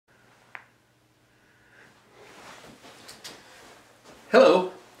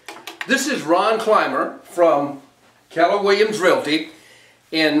Hello, this is Ron Climer from Keller Williams Realty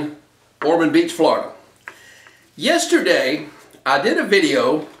in Ormond Beach, Florida. Yesterday I did a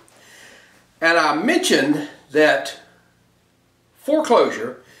video and I mentioned that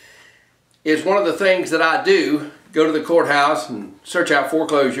foreclosure is one of the things that I do. Go to the courthouse and search out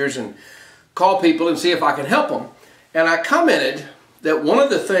foreclosures and call people and see if I can help them. And I commented that one of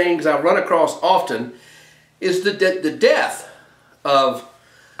the things I run across often is the death of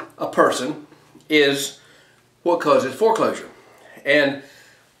a person is what causes foreclosure. And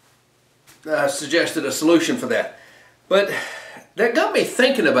I suggested a solution for that. But that got me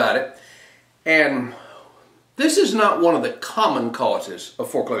thinking about it, and this is not one of the common causes of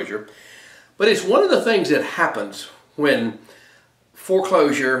foreclosure, but it's one of the things that happens when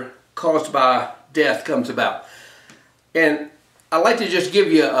foreclosure caused by death comes about. And I'd like to just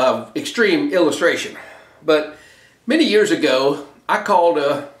give you an extreme illustration. But many years ago, I called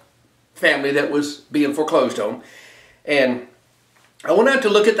a family that was being foreclosed on, and I went out to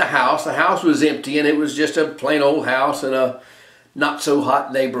look at the house. The house was empty, and it was just a plain old house in a not so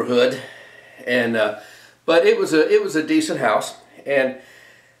hot neighborhood, and but it was a decent house, and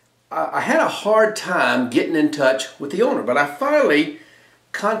I had a hard time getting in touch with the owner. But I finally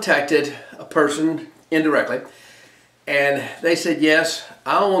contacted a person indirectly, and they said, yes,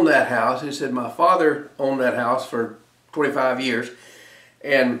 I own that house. He said, my father owned that house for 25 years,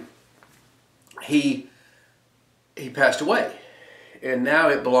 and he passed away, and now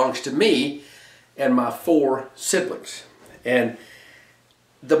it belongs to me and my 4 siblings. And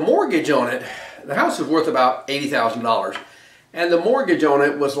the mortgage on it, the house was worth about $80,000, and the mortgage on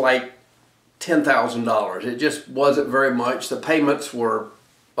it was like $10,000. It just wasn't very much. The payments were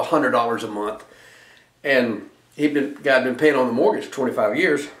 $100 a month, and the guy had been paying on the mortgage for 25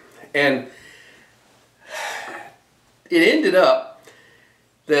 years, and it ended up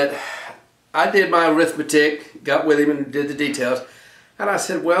that I did my arithmetic, got with him and did the details, and I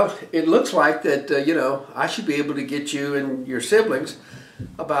said, well, it looks like that, I should be able to get you and your siblings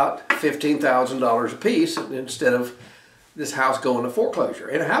about $15,000 apiece instead of this house going to foreclosure.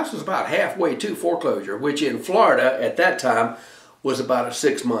 And the house was about halfway to foreclosure, which in Florida at that time was about a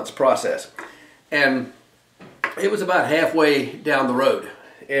 6 months process. And it was about halfway down the road.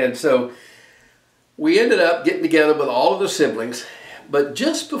 And so we ended up getting together with all of the siblings, but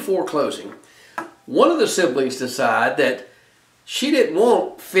just before closing, one of the siblings decided that she didn't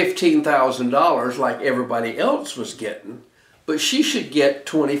want $15,000 like everybody else was getting, but she should get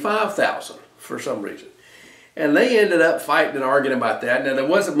 $25,000 for some reason. And they ended up fighting and arguing about that. Now, there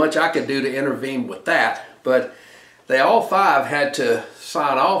wasn't much I could do to intervene with that, but they all 5 had to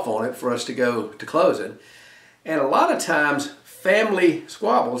sign off on it for us to go to closing. And a lot of times, family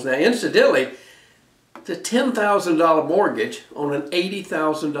squabbles. Now, incidentally, it's a $10,000 mortgage on an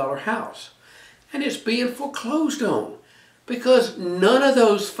 $80,000 house, and it's being foreclosed on because none of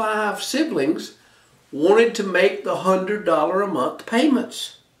those 5 siblings wanted to make the $100 a month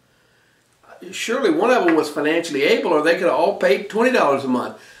payments. Surely one of them was financially able, or they could have all paid $20 a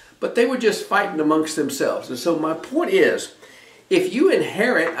month, but they were just fighting amongst themselves. And so my point is, if you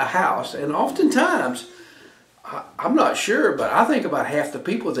inherit a house, and oftentimes, I'm not sure, but I think about half the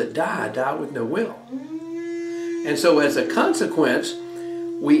people that die with no will. And so as a consequence,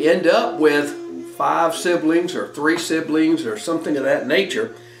 we end up with 5 siblings or 3 siblings or something of that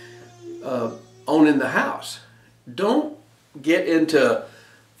nature owning the house. Don't get into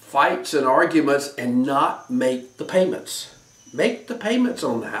fights and arguments and not make the payments. Make the payments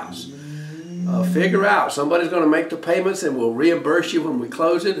on the house. Figure out somebody's going to make the payments, and we'll reimburse you when we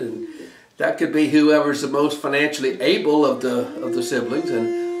close it. And that could be whoever's the most financially able of the siblings.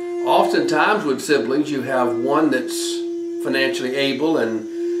 And oftentimes with siblings, you have one that's financially able and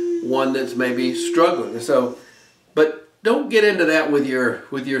one that's maybe struggling. So, but don't get into that with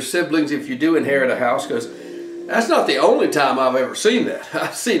your siblings if you do inherit a house, because that's not the only time I've ever seen that.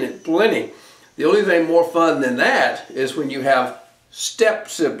 I've seen it plenty. The only thing more fun than that is when you have step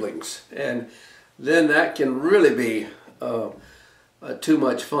siblings, and then that can really be too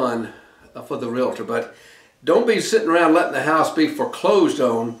much fun for the realtor. But don't be sitting around letting the house be foreclosed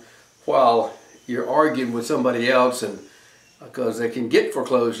on while you're arguing with somebody else, and because they can get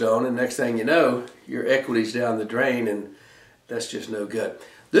foreclosed on, and next thing you know, your equity's down the drain, and that's just no good.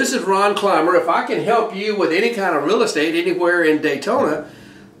 This is Ron Climer. If I can help you with any kind of real estate anywhere in Daytona,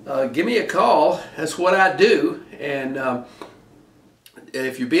 give me a call. That's what I do. And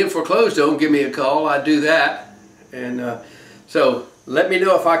if you're being foreclosed on, give me a call. I do that. And so let me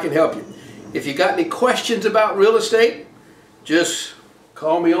know if I can help you. If you got any questions about real estate, just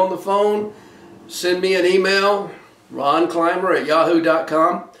call me on the phone, send me an email,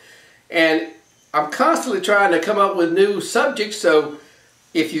 ronclimer@yahoo.com. And I'm constantly trying to come up with new subjects, so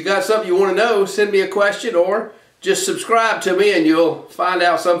if you got something you want to know, send me a question or just subscribe to me and you'll find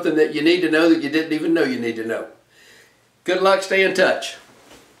out something that you need to know that you didn't even know you need to know. Good luck, stay in touch.